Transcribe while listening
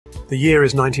The year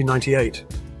is 1998.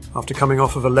 After coming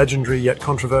off of a legendary yet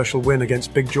controversial win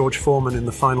against Big George Foreman in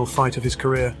the final fight of his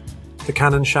career, the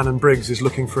Cannon Shannon Briggs is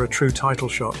looking for a true title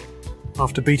shot.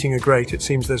 After beating a great, it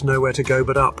seems there's nowhere to go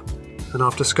but up, and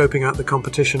after scoping out the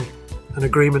competition, an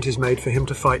agreement is made for him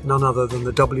to fight none other than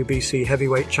the WBC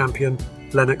heavyweight champion,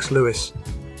 Lennox Lewis,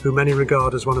 who many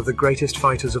regard as one of the greatest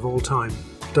fighters of all time.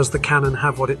 Does the Cannon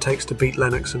have what it takes to beat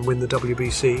Lennox and win the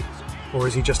WBC, or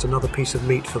is he just another piece of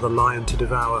meat for the lion to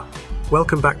devour?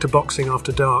 Welcome back to Boxing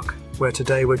After Dark, where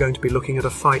today we're going to be looking at a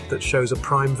fight that shows a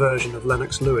prime version of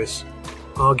Lennox Lewis,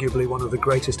 arguably one of the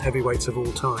greatest heavyweights of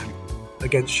all time,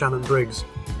 against Shannon Briggs,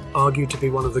 argued to be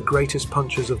one of the greatest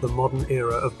punchers of the modern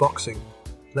era of boxing.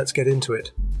 Let's get into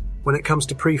it. When it comes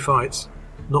to pre-fights,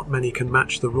 not many can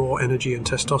match the raw energy and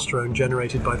testosterone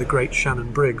generated by the great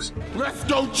Shannon Briggs. Let's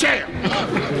go champ!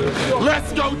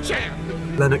 Let's go champ!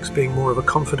 Lennox, being more of a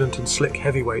confident and slick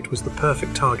heavyweight, was the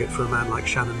perfect target for a man like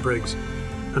Shannon Briggs.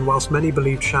 And whilst many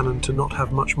believed Shannon to not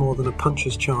have much more than a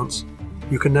puncher's chance,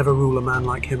 you can never rule a man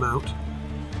like him out.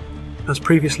 As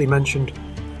previously mentioned,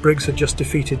 Briggs had just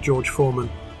defeated George Foreman,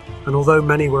 and although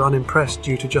many were unimpressed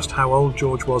due to just how old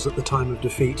George was at the time of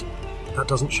defeat, that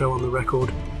doesn't show on the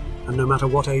record, and no matter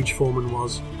what age Foreman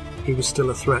was, he was still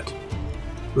a threat.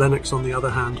 Lennox, on the other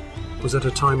hand, was at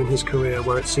a time in his career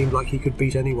where it seemed like he could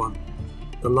beat anyone.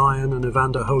 The Lion and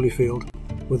Evander Holyfield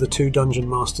were the two dungeon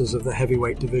masters of the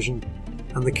heavyweight division,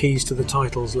 and the keys to the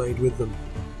titles laid with them.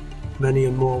 Many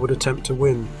and more would attempt to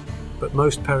win, but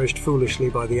most perished foolishly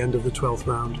by the end of the 12th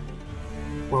round.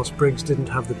 Whilst Briggs didn't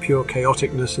have the pure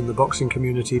chaoticness in the boxing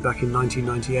community back in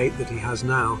 1998 that he has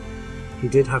now, he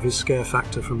did have his scare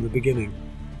factor from the beginning.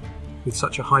 With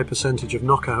such a high percentage of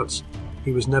knockouts,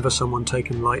 he was never someone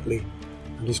taken lightly,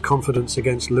 and his confidence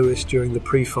against Lewis during the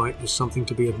pre-fight was something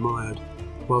to be admired.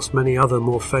 Whilst many other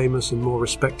more famous and more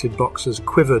respected boxers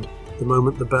quivered the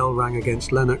moment the bell rang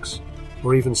against Lennox,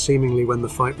 or even seemingly when the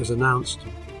fight was announced,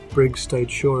 Briggs stayed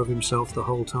sure of himself the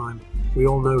whole time. We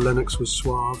all know Lennox was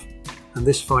suave, and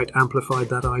this fight amplified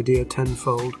that idea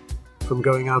tenfold, from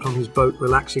going out on his boat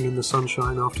relaxing in the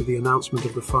sunshine after the announcement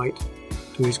of the fight,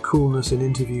 to his coolness in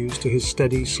interviews, to his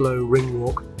steady, slow ring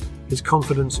walk. His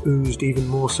confidence oozed even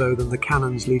more so than the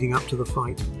Cannon's leading up to the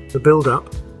fight. The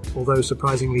build-up, although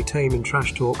surprisingly tame in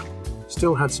trash talk,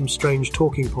 still had some strange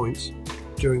talking points.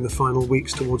 During the final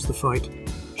weeks towards the fight,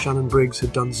 Shannon Briggs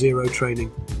had done zero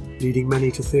training, leading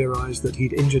many to theorise that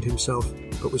he'd injured himself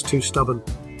but was too stubborn,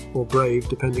 or brave,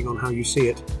 depending on how you see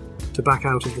it, to back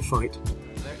out of the fight.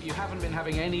 You haven't been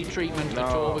having any treatment at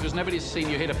all, because nobody's seen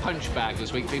you hit a punch bag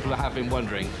this week. People have been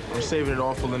wondering. I'm saving it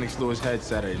all for Lennox Lewis' head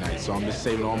Saturday night, so I'm just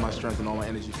saving all my strength and all my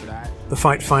energy for that. The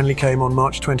fight finally came on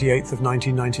March 28th of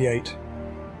 1998.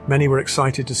 Many were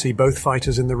excited to see both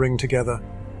fighters in the ring together,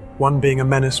 one being a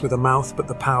menace with a mouth but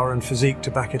the power and physique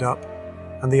to back it up,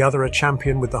 and the other a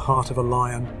champion with the heart of a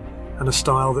lion, and a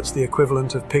style that's the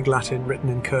equivalent of Pig Latin written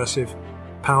in cursive,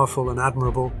 powerful and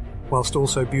admirable, whilst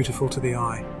also beautiful to the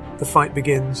eye. The fight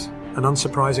begins, and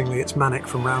unsurprisingly it's manic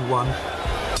from round one.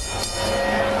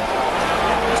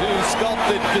 Two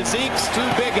sculpted physiques, two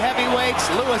big heavyweights.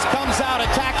 Lewis comes out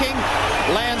attacking,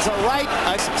 lands a right,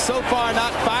 so far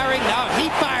not firing. Now he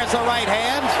fires a right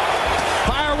hand.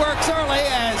 Fireworks early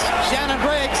as Shannon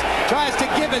Briggs tries to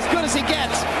give as good as he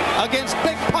gets against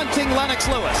big punching Lennox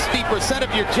Lewis. 50% of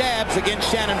your jabs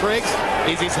against Shannon Briggs.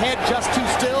 Is his head just too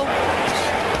still?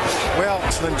 Well,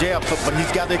 excellent jab, but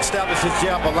he's got to establish his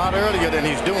jab a lot earlier than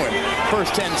he's doing.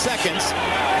 First 10 seconds,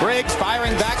 Briggs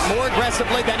firing back more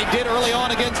aggressively than he did early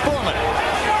on against Foreman.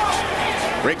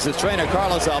 Briggs' trainer,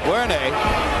 Carlos Albuerne,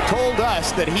 told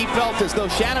us that he felt as though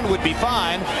Shannon would be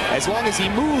fine as long as he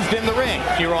moved in the ring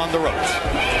here on the ropes.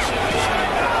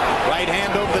 Right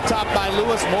hand over the top by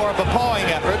Lewis, more of a pawing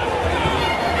effort.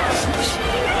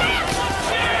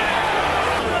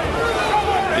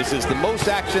 This is the most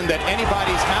action that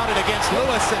anybody's mounted against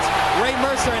Lewis since Ray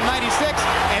Mercer in '96,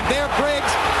 and there Briggs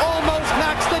almost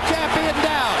knocks the champion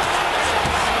down.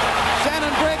 Shannon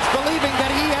Briggs believing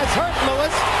that he has hurt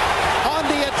Lewis on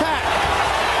the attack.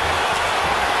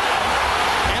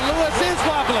 And Lewis is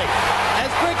wobbly as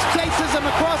Briggs chases him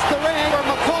across the ring, where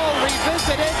McCall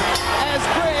revisited as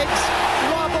Briggs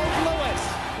wobbled Lewis.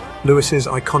 Lewis's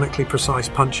iconically precise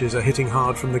punches are hitting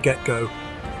hard from the get-go,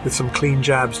 with some clean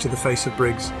jabs to the face of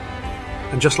Briggs.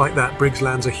 And just like that, Briggs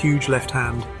lands a huge left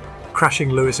hand, crashing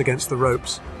Lewis against the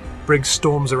ropes. Briggs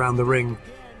storms around the ring,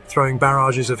 throwing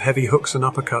barrages of heavy hooks and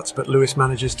uppercuts, but Lewis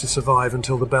manages to survive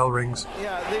until the bell rings.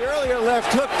 Yeah, the earlier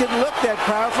left hook didn't look that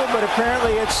powerful, but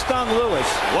apparently it stung Lewis.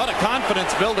 What a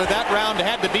confidence builder that round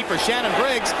had to be for Shannon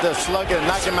Briggs. The slug and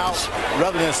knock him out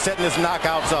rather than setting his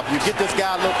knockouts up. You get this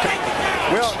guy a little...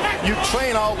 Well, you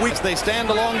train all week. They stand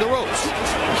along the ropes.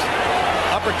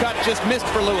 Uppercut just missed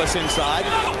for Lewis inside.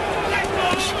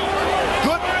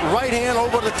 Good right hand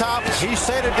over the top. He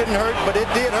said it didn't hurt, but it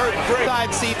did hurt.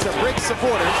 Side seats of Briggs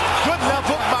supporters. Good left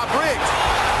hook by Briggs.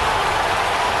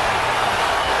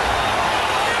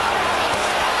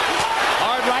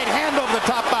 Hard right hand over the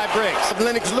top by Briggs.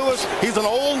 Lennox Lewis, he's an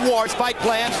old war. Fight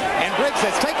plan, and Briggs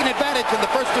has taken advantage in the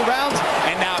first 2 rounds,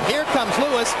 and now here comes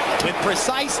Lewis with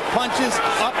precise punches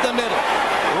up the middle.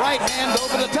 Right hand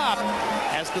over the top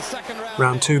as the second round.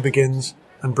 Round 2 begins,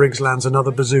 and Briggs lands another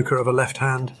bazooka of a left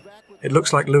hand. It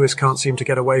looks like Lewis can't seem to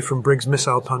get away from Briggs'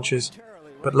 missile punches,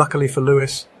 but luckily for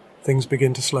Lewis, things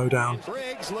begin to slow down.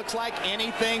 Briggs looks like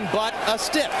anything but a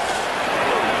stiff.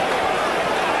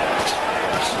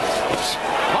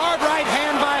 Hard right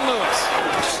hand by Lewis.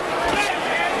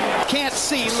 Can't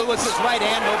see Lewis's right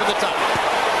hand over the top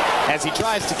as he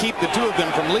tries to keep the two of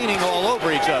them from leaning all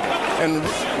over each other. And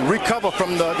recover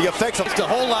from the effects of... Just a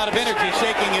whole lot of energy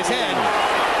shaking his head.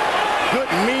 Good,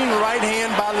 mean right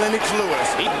hand by Lennox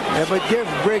Lewis. Yeah, but give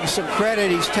Briggs some credit.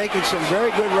 He's taken some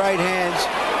very good right hands.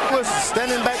 Lewis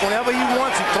standing back whenever he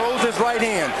wants. He throws his right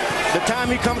hand. The time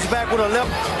he comes back with a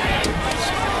left.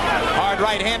 Hard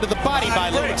right hand to the body by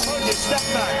Lewis.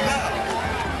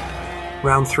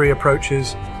 Round 3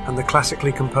 approaches, and the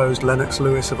classically composed Lennox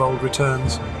Lewis of old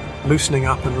returns, loosening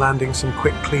up and landing some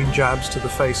quick, clean jabs to the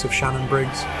face of Shannon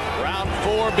Briggs. Round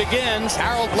 4 begins.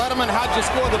 Harold Letterman, how'd you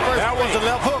score the first? That was a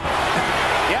left hook.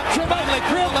 Yep,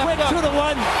 real quick to the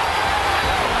one.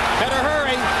 Better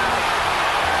hurry.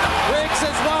 Briggs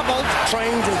has wobbled.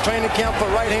 Trains in training camp for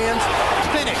right hands.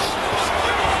 Finish.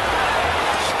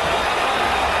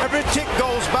 Every tick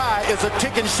goes by is a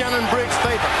tick in Shannon Briggs'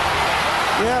 favor.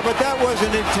 Yeah, but that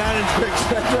wasn't in Shannon Briggs'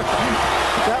 favor.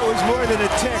 That was more than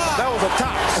a tick. That was a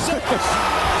top.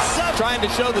 Trying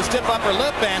to show the stiff upper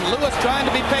lip, and Lewis trying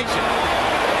to be patient.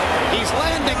 He's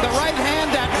landing the right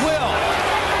hand at will.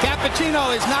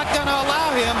 Cappuccino is not going to allow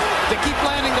him to keep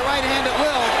landing the right hand at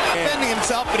will, defending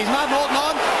himself, but he's not holding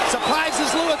on.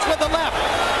 Surprises Lewis with the left.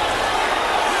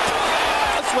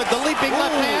 With the leaping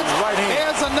left hand. Right hand.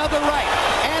 There's another right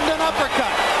and an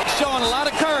uppercut. Showing a lot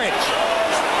of courage.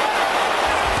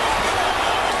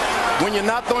 When you're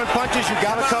not throwing punches, you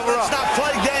got to cover up. Let's not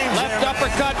play games. Left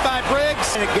uppercut by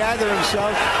Briggs. To gather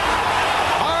himself.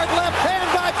 Hard left hand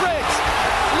by Briggs.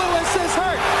 Lewis is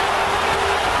hurt.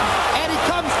 And he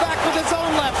comes back with his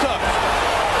own left hook.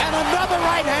 And another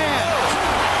right hand.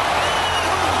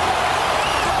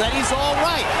 That he's all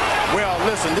right. Well,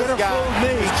 listen, this guy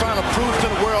is trying to prove to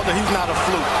the world that he's not a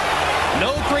fluke.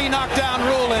 No 3 knockdown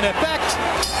rule in effect.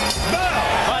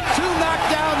 But 2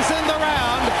 knockdowns in the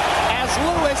round as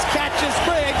Lewis catches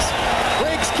Briggs.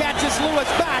 Briggs catches Lewis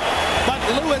back, but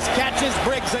Lewis catches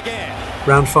Briggs again.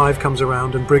 Round 5 comes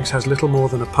around, and Briggs has little more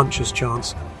than a puncher's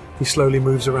chance. He slowly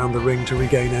moves around the ring to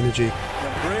regain energy.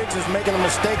 When Briggs is making a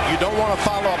mistake, you don't want to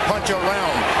follow a puncher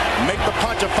around. Make the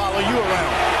puncher follow you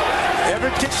around.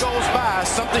 Every tick goes by,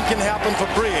 something can happen for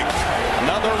Briggs.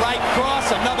 Another right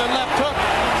cross, another left hook.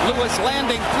 Lewis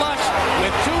landing flush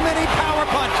with too many power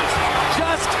punches.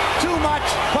 Just too much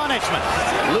punishment.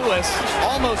 Lewis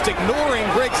almost ignoring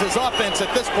Briggs' offense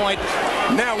at this point.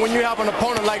 Now, when you have an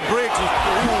opponent like Briggs, and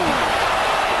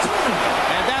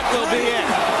that will be it.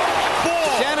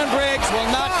 Shannon Briggs will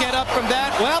not get up from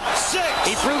that. Well,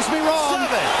 he proves me wrong.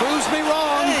 Proves me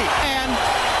wrong. And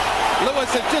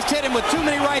Lewis has just hit him with too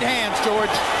many right hands,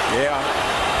 George. Yeah.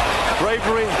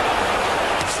 Bravery.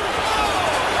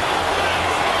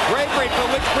 Bravery for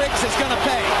which Briggs is going to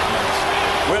pay.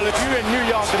 Well, if you're in New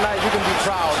York tonight, you can be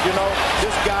proud. You know,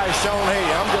 this guy has shown, hey,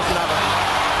 I'm just not a...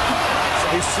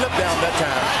 He slipped down that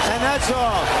time. And that's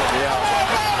all. Yeah.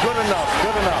 Good enough.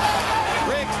 Good enough.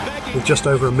 Briggs begging. With just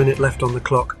over a minute left on the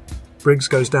clock, Briggs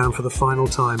goes down for the final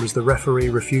time as the referee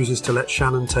refuses to let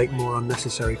Shannon take more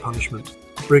unnecessary punishment.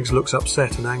 Briggs looks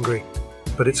upset and angry,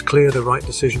 but it's clear the right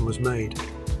decision was made.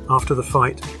 After the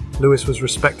fight, Lewis was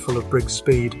respectful of Briggs'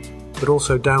 speed, but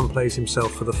also downplays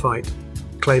himself for the fight,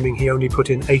 claiming he only put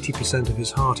in 80% of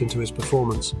his heart into his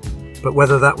performance. But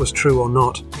whether that was true or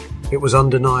not, it was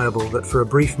undeniable that for a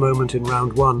brief moment in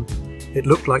round 1, it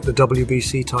looked like the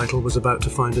WBC title was about to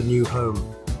find a new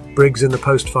home. Briggs in the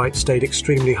post-fight stayed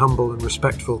extremely humble and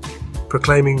respectful,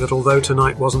 proclaiming that although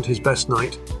tonight wasn't his best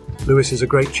night, Lewis is a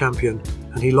great champion,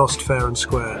 and he lost fair and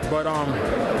square. But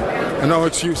no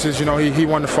excuses, you know, he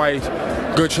won the fight.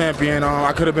 good champion.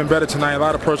 I could have been better tonight. A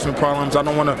lot of personal problems. I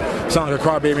don't want to sound like a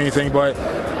crybaby or anything, but,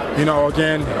 you know,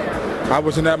 again, I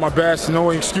wasn't at my best. No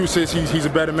excuses. He's a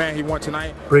better man. He won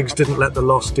tonight. Briggs didn't let the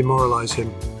loss demoralize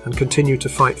him and continued to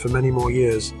fight for many more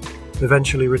years,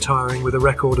 eventually retiring with a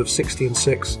record of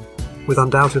 60-6, with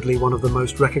undoubtedly one of the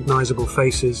most recognizable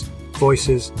faces,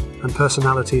 voices, and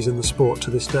personalities in the sport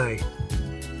to this day.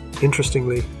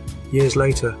 Interestingly, years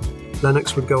later,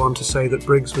 Lennox would go on to say that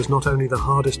Briggs was not only the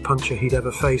hardest puncher he'd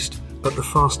ever faced, but the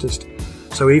fastest.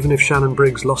 So even if Shannon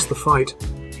Briggs lost the fight,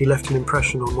 he left an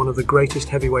impression on one of the greatest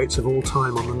heavyweights of all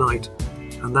time on the night,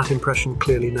 and that impression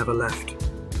clearly never left.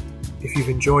 If you've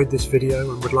enjoyed this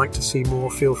video and would like to see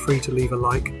more, feel free to leave a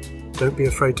like. Don't be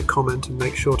afraid to comment and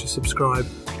make sure to subscribe.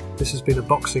 This has been a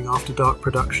Boxing After Dark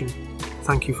production.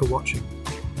 Thank you for watching.